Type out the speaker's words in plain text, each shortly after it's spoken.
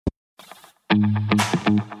Hello,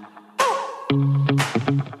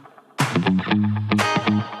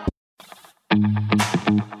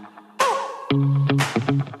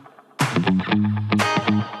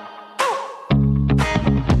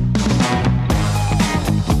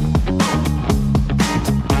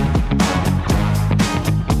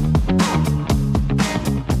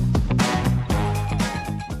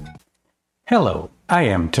 I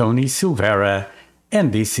am Tony Silvera,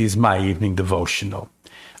 and this is my evening devotional.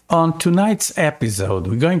 On tonight's episode,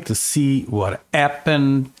 we're going to see what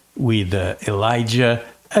happened with Elijah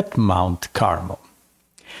at Mount Carmel.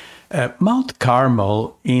 Mount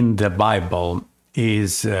Carmel in the Bible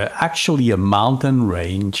is actually a mountain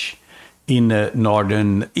range in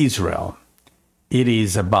northern Israel. It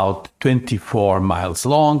is about 24 miles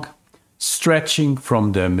long, stretching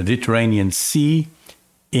from the Mediterranean Sea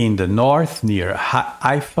in the north near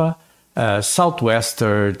Haifa,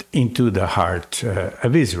 southwestward into the heart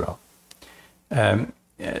of Israel.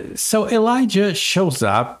 So Elijah shows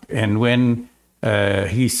up, and when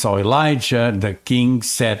he saw Elijah, the king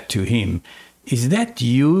said to him, "Is that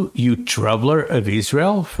you traveler of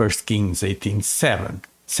Israel?" 1 Kings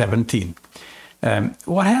 18:17.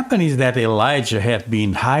 What happened is that Elijah had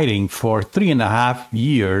been hiding for 3.5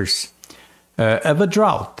 years of a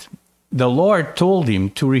drought. The Lord told him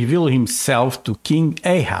to reveal himself to King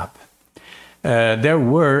Ahab. There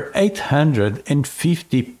were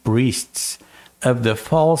 850 priests of the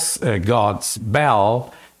false gods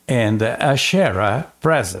Baal and Asherah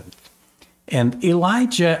present. And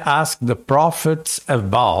Elijah asked the prophets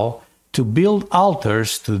of Baal to build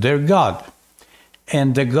altars to their God.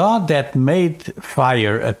 And the God that made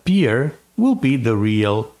fire appear will be the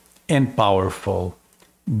real and powerful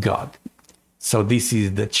God. So this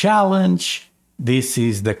is the challenge, this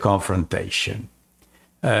is the confrontation.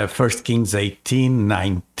 1 Kings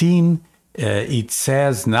 18:19, it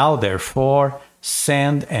says, "Now therefore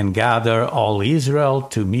send and gather all Israel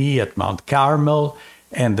to me at Mount Carmel,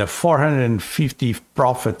 and the 450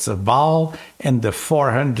 prophets of Baal and the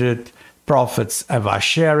 400 prophets of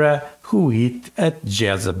Asherah who eat at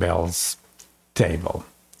Jezebel's table."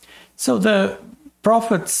 So the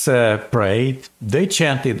prophets prayed, they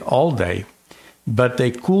chanted all day, but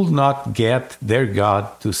they could not get their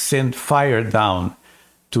God to send fire down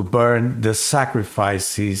to burn the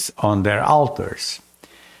sacrifices on their altars.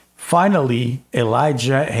 Finally,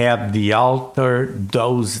 Elijah had the altar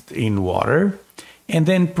doused in water and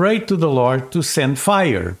then prayed to the Lord to send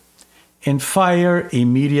fire. And fire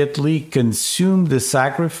immediately consumed the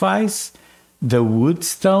sacrifice, the wood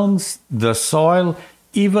stones, the soil,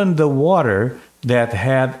 even the water that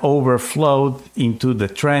had overflowed into the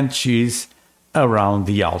trenches around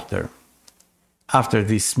the altar. After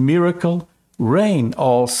this miracle, rain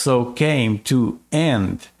also came to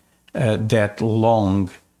end that long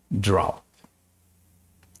drought.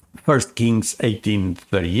 1 Kings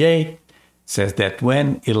 18:38 says that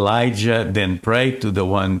when Elijah then prayed to the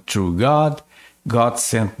one true God, God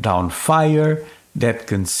sent down fire that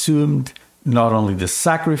consumed not only the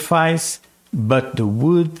sacrifice, but the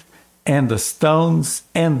wood and the stones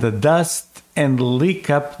and the dust, and lick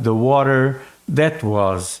up the water that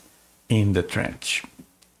was in the trench.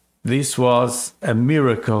 This was a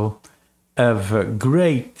miracle of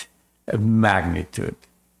great magnitude.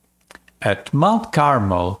 At Mount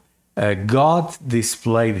Carmel, God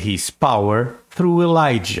displayed his power through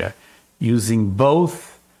Elijah, using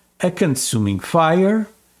both a consuming fire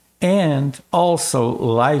and also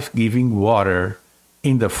life-giving water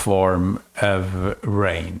in the form of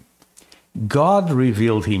rain. God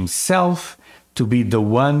revealed himself to be the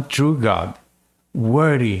one true God,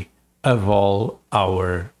 worthy of all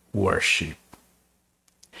our worship.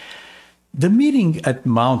 The meeting at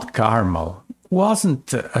Mount Carmel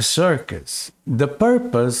wasn't a circus. The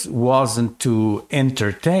purpose wasn't to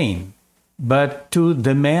entertain, but to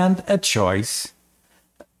demand a choice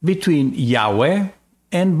between Yahweh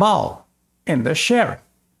and Baal and Asherah.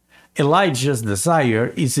 Elijah's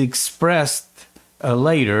desire is expressed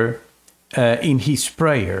later in his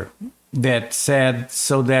prayer that said,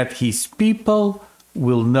 "So that his people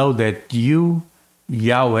will know that you,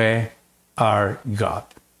 Yahweh, are God."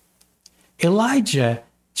 Elijah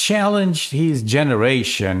challenged his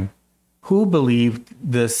generation who believed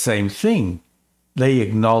the same thing. They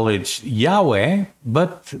acknowledged Yahweh,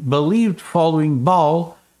 but believed following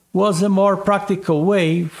Baal was a more practical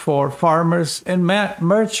way for farmers and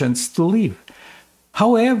merchants to live.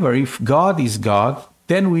 However, if God is God,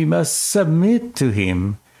 then we must submit to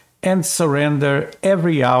him and surrender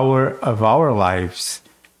every hour of our lives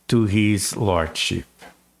to his lordship.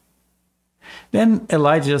 Then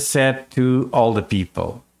Elijah said to all the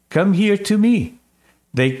people, "Come here to me."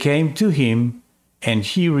 They came to him, and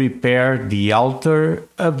he repaired the altar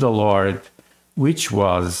of the Lord, which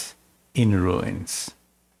was in ruins.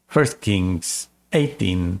 1 Kings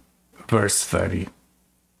 18, verse 30.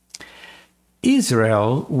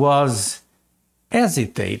 Israel was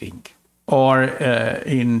hesitating, or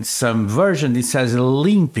in some version it says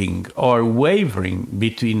limping or wavering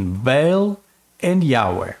between Baal and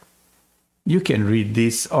Yahweh. You can read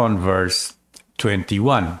this on verse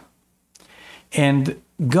 21. And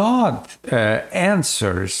God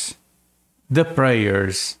answers the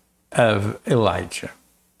prayers of Elijah.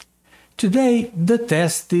 Today, the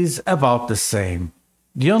test is about the same.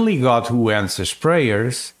 The only God who answers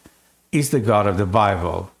prayers is the God of the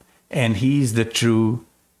Bible, and He is the true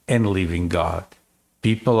and living God.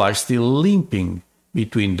 People are still limping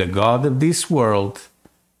between the God of this world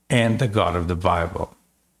and the God of the Bible.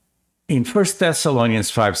 In 1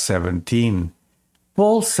 Thessalonians 5:17,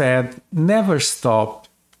 Paul said, never stop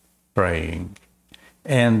praying.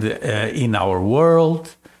 And in our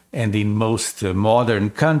world and in most modern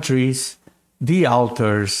countries, the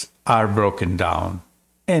altars are broken down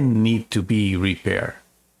and need to be repaired.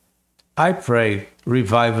 I pray,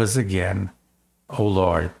 revive us again, O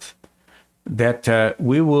Lord, that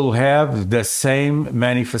we will have the same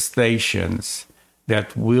manifestations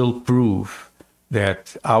that will prove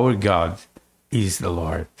that our God is the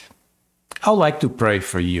Lord. I'd like to pray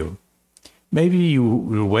for you. Maybe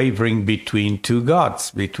you're wavering between two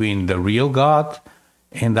gods, between the real God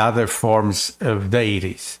and other forms of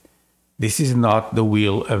deities. This is not the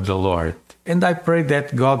will of the Lord. And I pray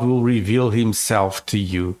that God will reveal Himself to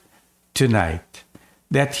you tonight,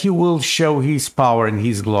 that He will show His power and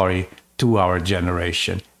His glory to our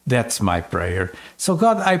generation. That's my prayer. So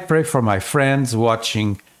God, I pray for my friends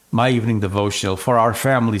watching my evening devotional, for our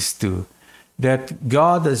families too, that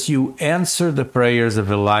God, as you answer the prayers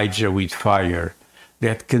of Elijah with fire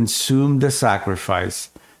that consumed the sacrifice,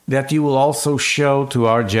 that you will also show to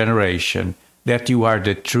our generation that you are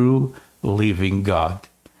the true living God.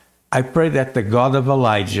 I pray that the God of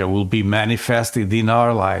Elijah will be manifested in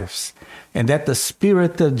our lives, and that the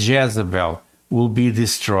spirit of Jezebel will be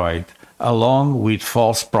destroyed, along with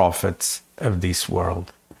false prophets of this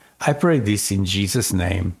world. I pray this in Jesus'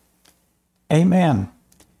 name. Amen.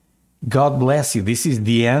 God bless you. This is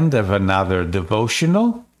the end of another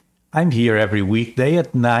devotional. I'm here every weekday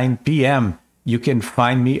at 9 p.m. You can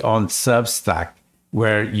find me on Substack,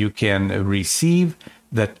 where you can receive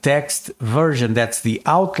the text version, that's the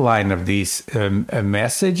outline of these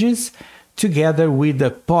messages, together with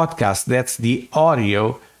the podcast, that's the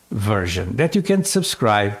audio version, that you can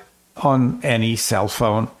subscribe on any cell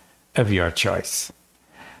phone of your choice.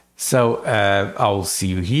 So I'll see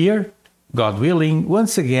you here, God willing,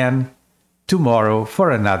 once again tomorrow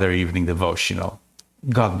for another evening devotional.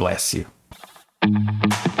 God bless you.